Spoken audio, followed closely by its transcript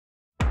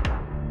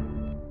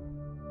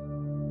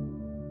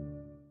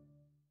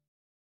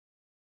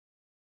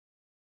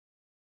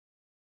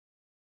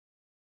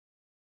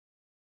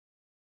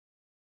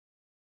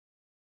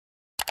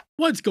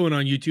What's going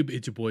on YouTube?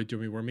 It's your boy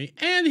Doomy Wormy,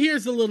 and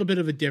here's a little bit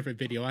of a different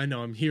video. I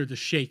know I'm here to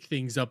shake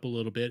things up a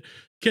little bit,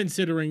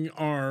 considering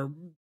our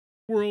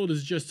world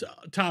is just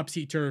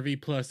topsy-turvy,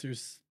 plus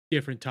there's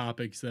different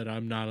topics that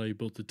I'm not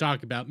able to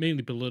talk about,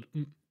 mainly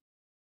political.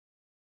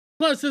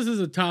 Plus, this is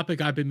a topic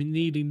I've been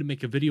needing to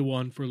make a video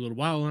on for a little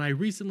while, and I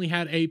recently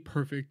had a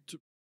perfect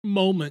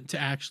moment to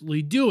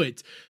actually do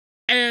it.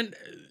 And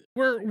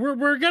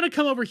we're gonna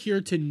come over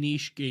here to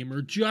Niche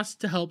Gamer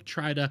just to help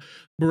try to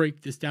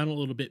break this down a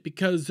little bit,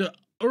 because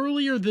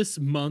earlier this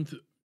month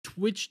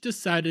Twitch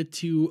decided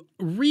to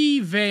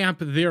revamp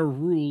their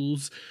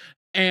rules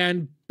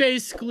and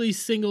basically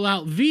single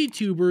out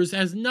VTubers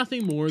as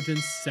nothing more than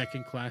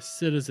second-class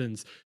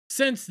citizens.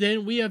 Since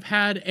then, we have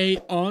had a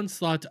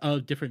onslaught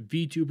of different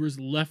VTubers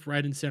left,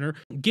 right, and center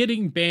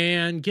getting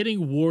banned,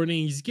 getting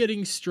warnings,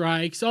 getting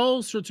strikes,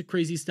 all sorts of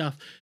crazy stuff.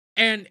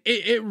 And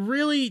it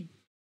really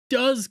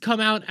does come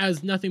out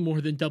as nothing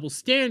more than double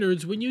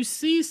standards when you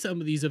see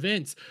some of these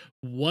events.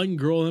 One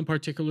girl in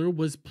particular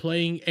was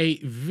playing a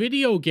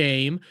video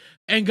game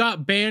and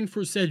got banned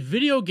for said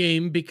video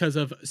game because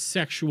of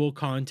sexual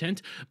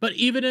content, but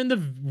even in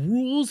the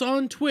rules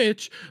on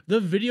Twitch, the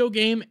video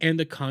game and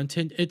the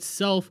content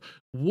itself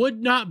would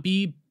not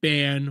be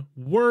ban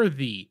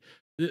worthy.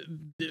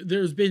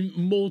 There's been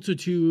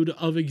multitude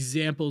of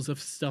examples of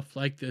stuff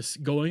like this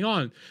going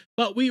on,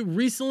 but we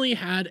recently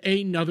had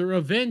another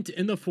event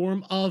in the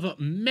form of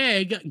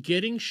Meg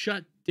getting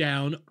shut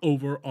down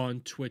over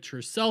on Twitch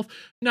herself.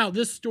 Now,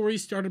 this story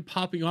started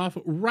popping off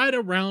right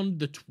around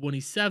the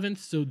 27th,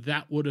 so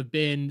that would have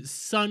been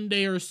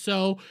Sunday or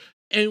so,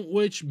 in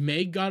which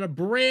Meg got a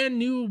brand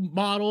new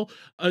model,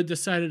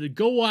 decided to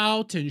go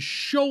out and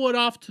show it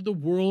off to the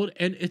world,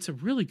 and it's a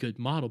really good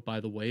model,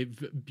 by the way.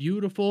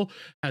 Beautiful,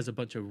 has a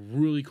bunch of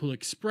really cool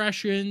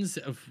expressions,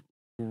 of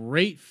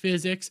great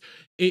physics.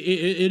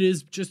 It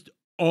is just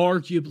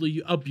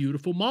arguably a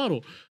beautiful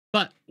model.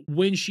 But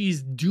when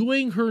she's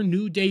doing her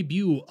new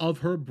debut of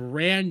her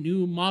brand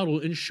new model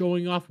and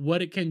showing off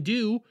what it can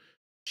do,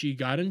 she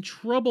got in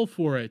trouble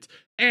for it.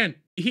 And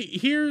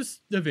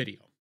here's the video,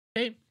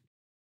 okay?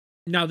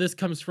 Now, this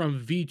comes from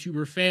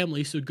VTuber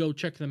Family, so go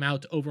check them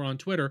out over on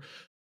Twitter.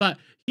 But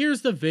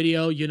here's the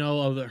video, you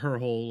know, of her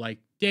whole, like,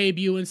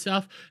 debut and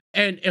stuff.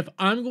 And if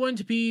I'm going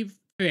to be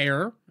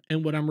fair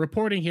in what I'm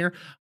reporting here,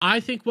 I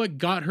think what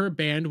got her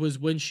banned was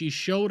when she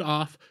showed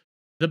off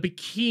the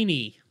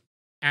bikini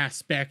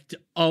aspect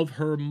of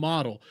her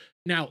model.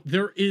 Now,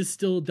 there is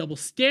still a double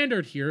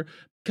standard here,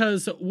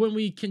 because when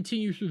we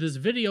continue through this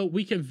video,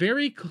 we can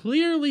very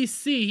clearly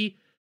see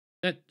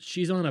that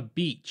she's on a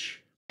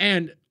beach.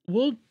 And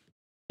we'll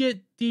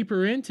get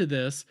deeper into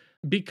this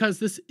because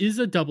this is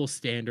a double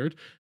standard.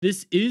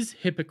 This is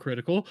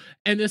hypocritical,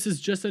 and this is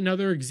just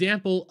another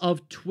example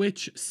of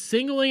Twitch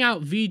singling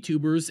out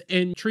VTubers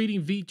and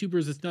treating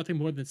VTubers as nothing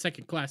more than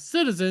second-class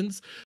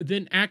citizens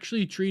than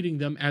actually treating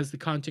them as the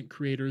content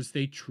creators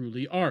they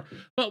truly are.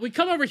 But we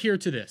come over here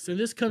to this, and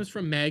this comes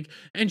from Meg,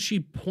 and she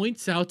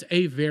points out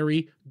a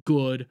very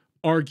good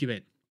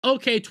argument.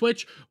 Okay,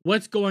 Twitch,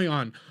 what's going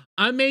on?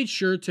 I made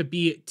sure to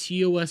be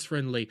TOS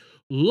friendly.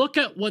 Look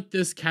at what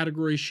this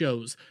category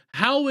shows.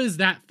 How is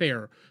that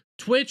fair?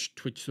 Twitch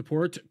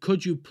support,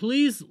 could you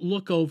please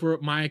look over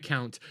my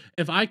account?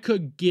 If I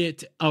could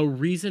get a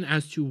reason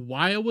as to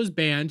why I was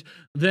banned,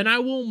 then I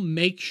will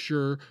make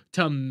sure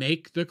to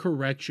make the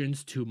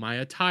corrections to my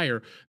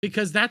attire,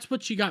 because that's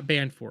what she got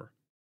banned for.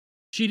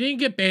 She didn't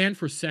get banned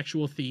for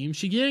sexual themes.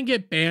 She didn't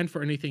get banned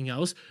for anything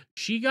else.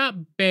 She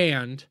got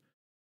banned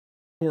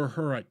for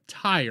her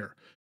attire.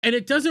 And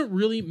it doesn't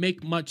really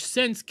make much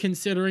sense,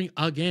 considering,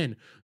 again,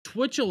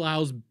 Twitch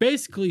allows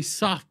basically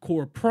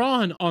softcore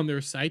prawn on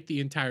their site the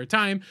entire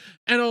time,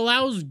 and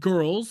allows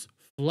girls,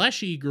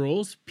 fleshy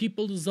girls,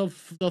 people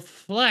of the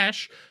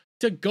flesh,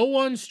 to go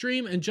on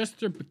stream in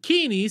just their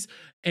bikinis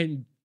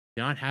and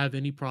not have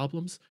any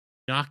problems,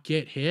 not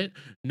get hit,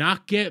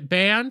 not get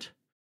banned.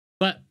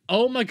 But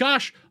oh my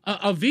gosh,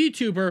 a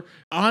VTuber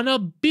on a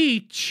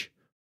beach,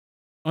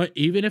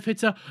 even if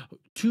it's a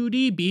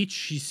 2D beach,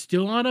 she's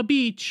still on a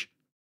beach,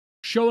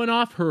 showing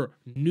off her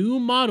new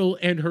model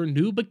and her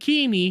new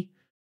bikini,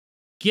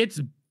 gets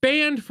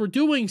banned for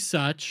doing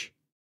such.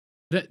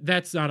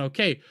 That's not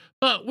okay.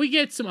 But we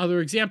get some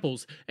other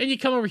examples, and you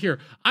come over here.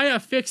 I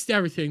have fixed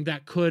everything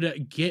that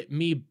could get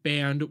me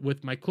banned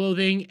with my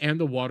clothing and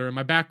the water in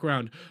my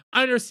background.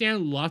 I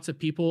understand lots of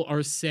people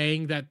are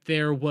saying that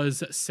there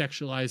was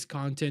sexualized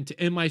content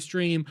in my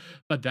stream,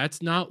 but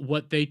that's not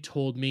what they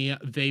told me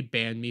they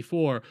banned me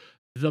for.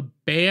 The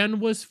ban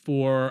was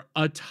for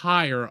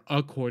attire,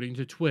 according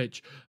to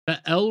Twitch.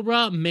 But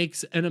Elra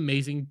makes an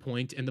amazing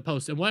point in the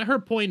post. And what her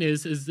point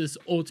is this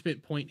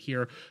ultimate point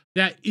here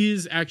that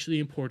is actually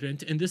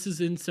important. And this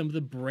is in some of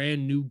the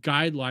brand new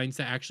guidelines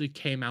that actually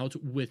came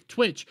out with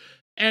Twitch.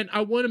 And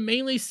I want to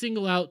mainly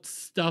single out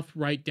stuff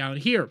right down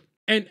here.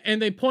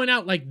 And they point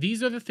out, like,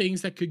 these are the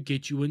things that could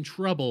get you in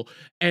trouble,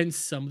 and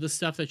some of the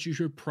stuff that you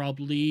should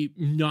probably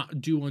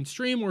not do on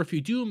stream, or if you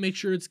do, make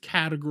sure it's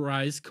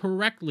categorized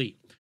correctly.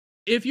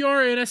 If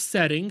you're in a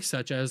setting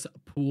such as a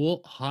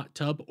pool, hot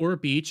tub, or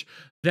beach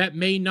that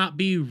may not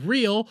be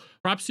real,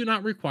 props do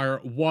not require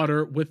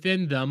water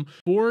within them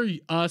for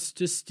us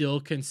to still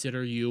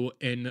consider you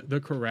in the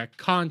correct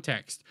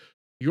context.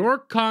 Your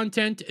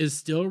content is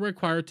still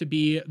required to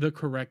be the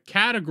correct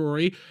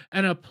category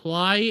and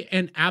apply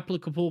an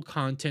applicable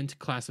content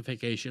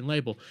classification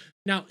label.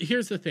 Now,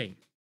 here's the thing.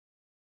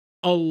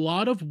 A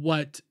lot of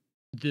what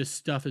this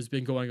stuff has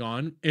been going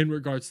on in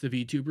regards to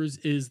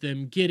VTubers is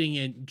them getting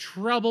in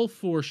trouble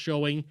for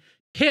showing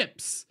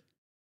hips,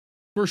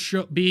 for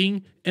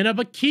being in a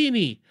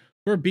bikini,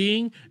 for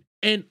being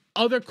in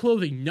other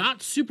clothing,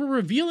 not super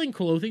revealing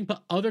clothing,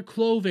 but other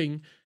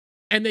clothing.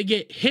 And they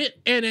get hit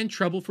and in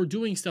trouble for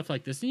doing stuff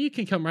like this. And you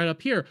can come right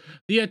up here.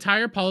 The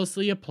entire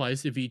policy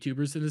applies to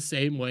VTubers in the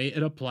same way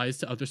it applies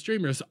to other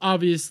streamers.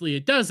 Obviously,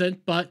 it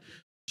doesn't, but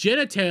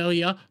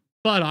genitalia,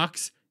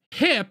 buttocks,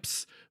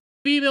 hips,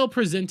 female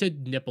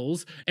presented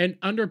nipples, and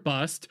under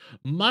bust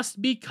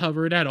must be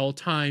covered at all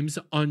times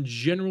on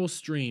general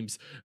streams.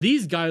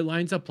 These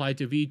guidelines apply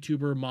to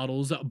VTuber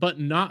models, but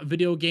not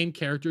video game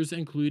characters,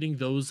 including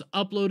those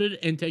uploaded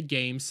into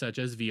games such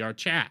as VR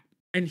chat.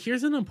 And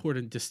here's an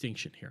important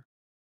distinction here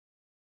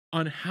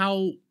on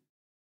how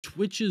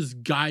Twitch's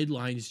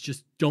guidelines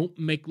just don't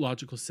make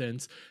logical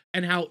sense,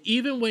 and how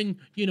even when,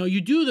 you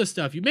do this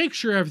stuff, you make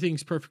sure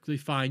everything's perfectly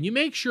fine. You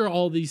make sure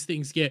all these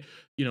things get,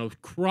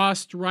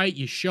 crossed right.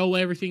 You show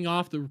everything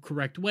off the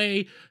correct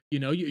way.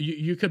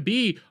 You could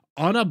be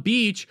on a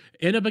beach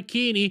in a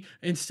bikini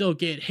and still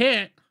get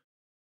hit.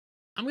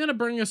 I'm going to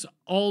bring us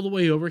all the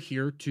way over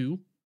here to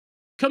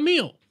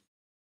Camille.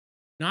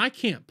 Now, I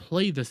can't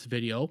play this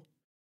video,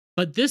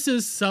 but this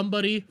is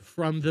somebody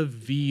from the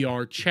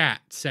VR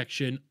chat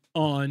section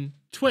on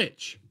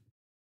Twitch,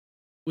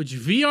 which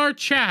VR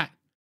chat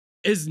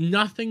is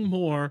nothing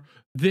more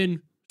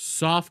than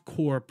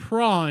softcore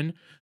prawn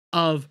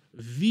of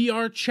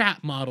VR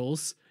chat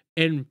models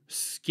in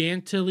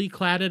scantily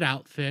cladded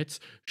outfits,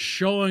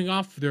 showing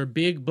off their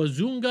big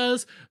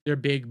bazungas, their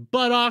big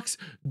buttocks,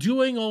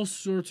 doing all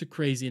sorts of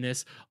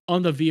craziness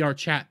on the VR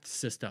chat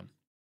system.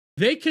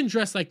 They can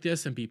dress like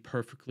this and be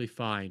perfectly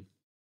fine.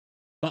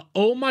 But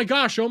oh my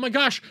gosh,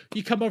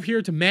 you come over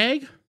here to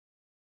Meg.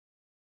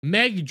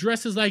 Meg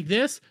dresses like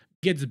this,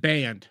 gets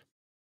banned.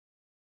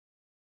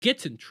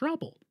 Gets in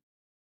trouble.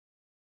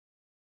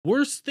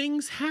 Worse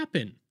things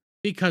happen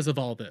because of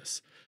all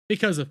this.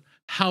 Because of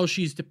how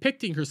she's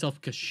depicting herself,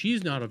 because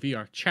she's not a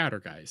VR chatter,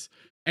 guys.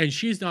 And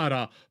she's not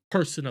a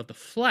person of the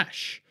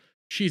flesh.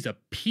 She's a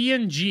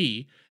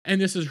PNG,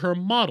 and this is her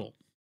model.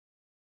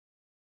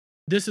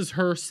 This is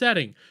her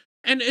setting.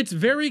 And it's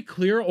very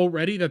clear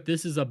already that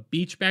this is a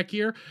beach back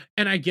here.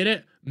 And I get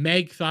it.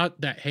 Meg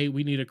thought that, hey,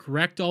 we need to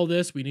correct all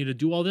this. We need to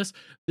do all this.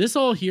 This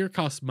all here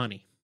costs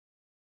money.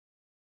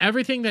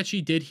 Everything that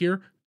she did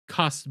here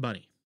costs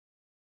money.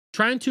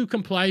 Trying to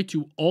comply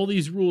to all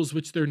these rules,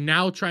 which they're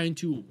now trying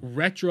to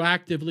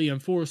retroactively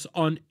enforce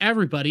on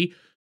everybody,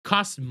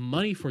 costs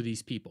money for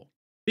these people.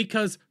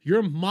 Because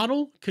your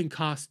model can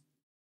cost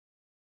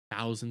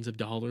thousands of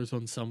dollars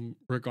on some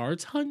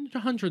regards,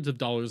 hundreds of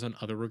dollars on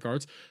other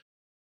regards.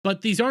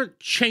 But these aren't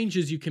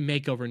changes you can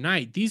make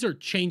overnight. These are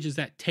changes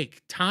that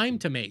take time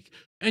to make.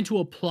 And to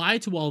apply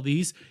to all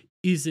these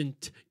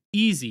isn't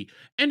easy.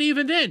 And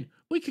even then,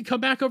 we could come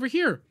back over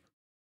here.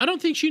 I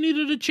don't think she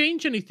needed to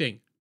change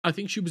anything. I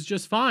think she was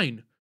just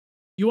fine.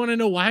 You want to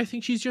know why I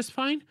think she's just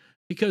fine?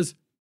 Because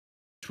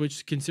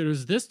Twitch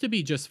considers this to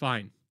be just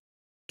fine.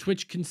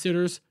 Twitch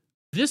considers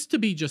this to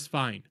be just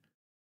fine.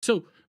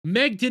 So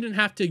Meg didn't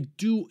have to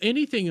do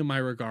anything in my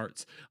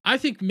regards. I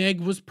think Meg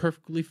was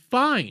perfectly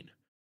fine.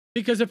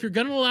 Because if you're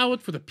going to allow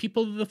it for the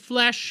people of the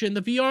flesh and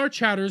the VR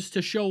chatters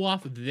to show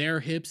off their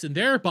hips and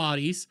their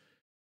bodies,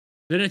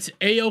 then it's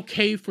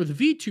A-okay for the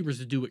VTubers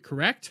to do it,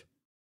 correct?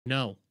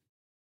 No.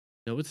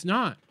 No, it's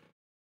not.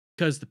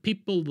 Because the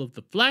people of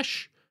the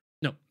flesh,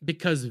 no,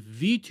 because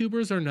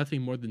VTubers are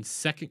nothing more than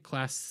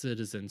second-class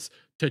citizens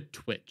to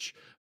Twitch.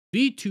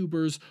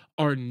 VTubers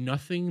are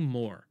nothing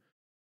more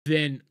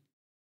than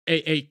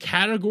a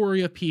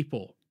category of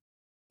people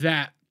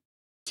that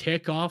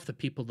tick off the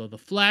people of the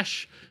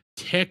flesh,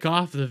 tick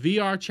off the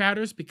VR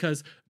chatters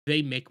because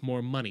they make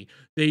more money.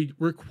 They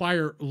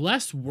require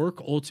less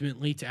work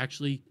ultimately to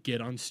actually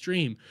get on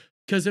stream.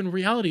 Because in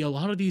reality, a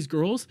lot of these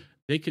girls,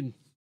 they can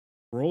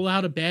roll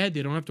out of bed.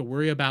 They don't have to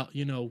worry about,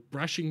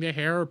 brushing their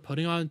hair or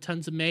putting on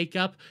tons of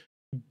makeup,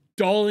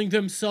 dolling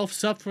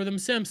themselves up for them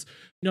simps.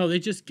 No, they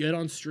just get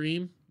on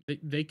stream.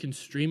 They can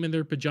stream in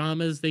their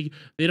pajamas. They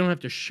don't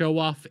have to show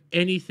off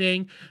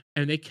anything,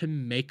 and they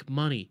can make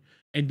money.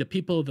 And the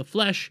people of the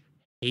flesh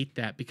hate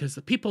that because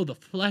the people of the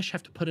flesh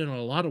have to put in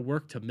a lot of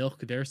work to milk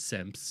their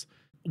simps.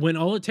 When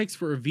all it takes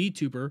for a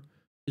VTuber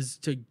is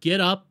to get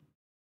up,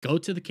 go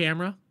to the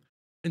camera,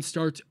 and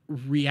start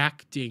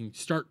reacting,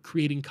 start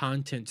creating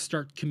content,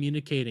 start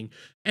communicating,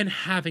 and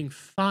having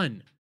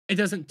fun. It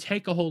doesn't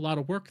take a whole lot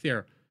of work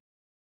there.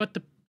 But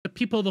the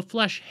people of the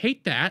flesh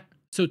hate that,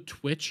 so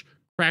Twitch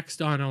cracks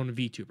down on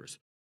VTubers.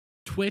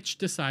 Twitch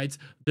decides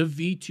the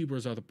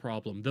VTubers are the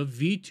problem. The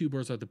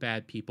VTubers are the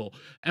bad people.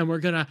 And we're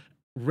going to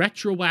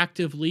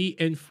retroactively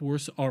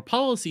enforce our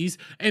policies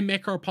and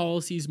make our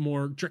policies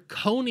more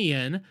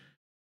draconian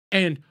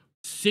and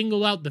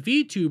single out the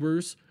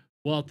VTubers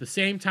while at the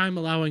same time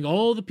allowing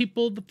all the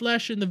people of the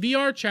flesh and the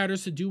VR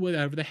chatters to do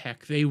whatever the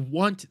heck they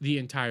want the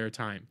entire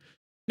time.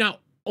 Now,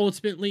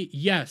 ultimately,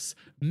 yes,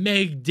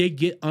 Meg did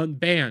get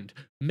unbanned.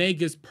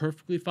 Meg is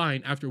perfectly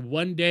fine. After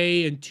 1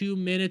 day and 2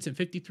 minutes and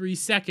 53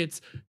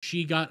 seconds,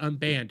 she got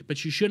unbanned, but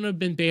she shouldn't have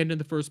been banned in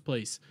the first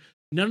place.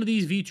 None of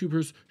these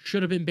VTubers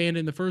should have been banned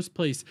in the first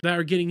place that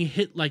are getting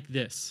hit like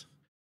this.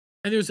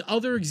 And there's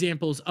other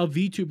examples of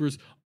VTubers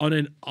on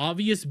an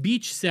obvious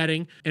beach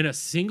setting in a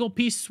single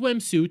piece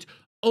swimsuit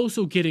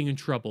also getting in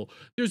trouble.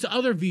 There's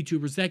other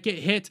VTubers that get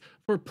hit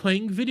for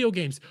playing video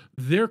games.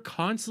 They're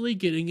constantly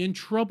getting in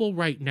trouble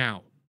right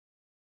now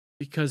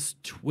because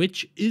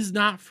Twitch is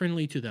not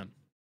friendly to them.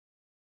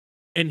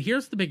 And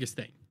here's the biggest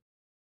thing.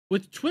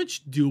 With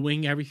Twitch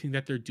doing everything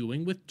that they're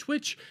doing, with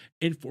Twitch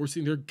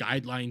enforcing their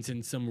guidelines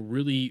in some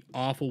really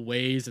awful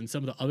ways and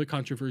some of the other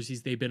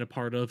controversies they've been a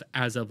part of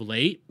as of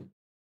late,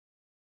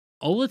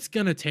 all it's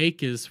going to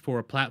take is for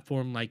a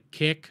platform like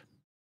Kick,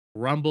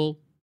 Rumble,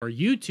 or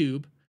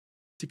YouTube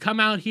to come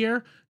out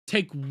here,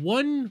 take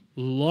one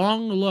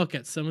long look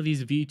at some of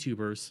these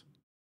VTubers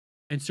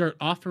and start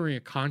offering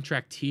a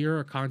contract here,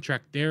 a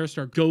contract there,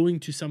 start going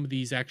to some of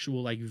these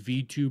actual like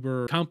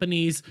VTuber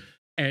companies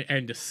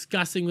and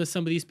discussing with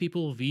some of these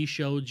people,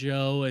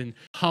 VShojo and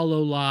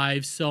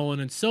HoloLive, so on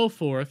and so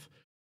forth.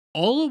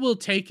 All it will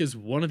take is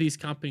one of these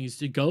companies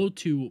to go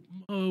to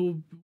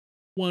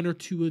one or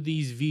two of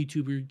these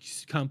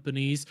VTuber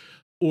companies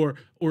or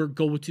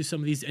go to some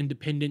of these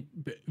independent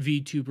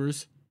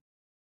VTubers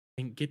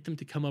and get them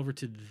to come over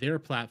to their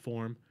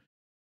platform,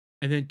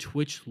 and then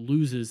Twitch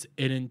loses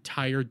an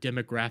entire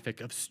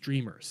demographic of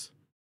streamers.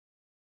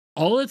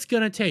 All it's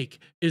going to take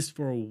is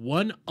for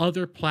one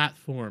other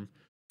platform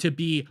to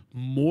be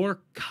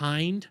more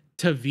kind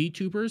to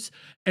VTubers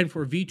and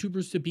for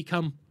VTubers to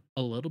become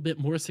a little bit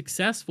more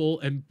successful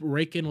and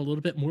break in a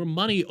little bit more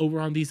money over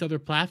on these other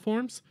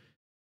platforms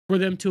for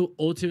them to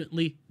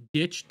ultimately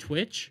ditch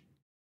Twitch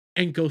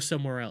and go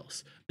somewhere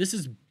else. This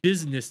is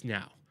business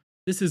now.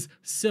 This is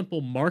simple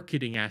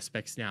marketing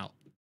aspects now.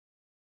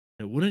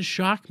 It wouldn't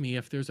shock me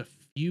if there's a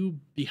few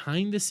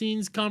behind the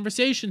scenes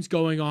conversations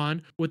going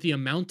on with the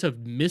amount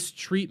of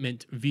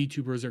mistreatment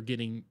VTubers are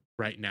getting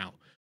right now.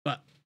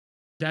 But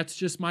that's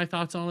just my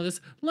thoughts on all this.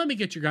 Let me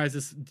get your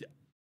guys'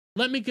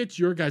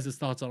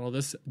 thoughts on all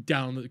this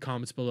down in the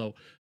comments below.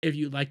 If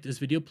you like this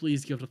video,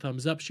 please give it a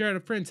thumbs up, share it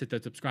with friends, hit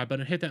that subscribe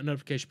button, hit that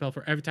notification bell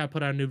for every time I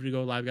put out a new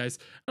video live, guys.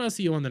 And I'll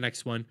see you on the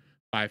next one.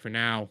 Bye for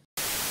now.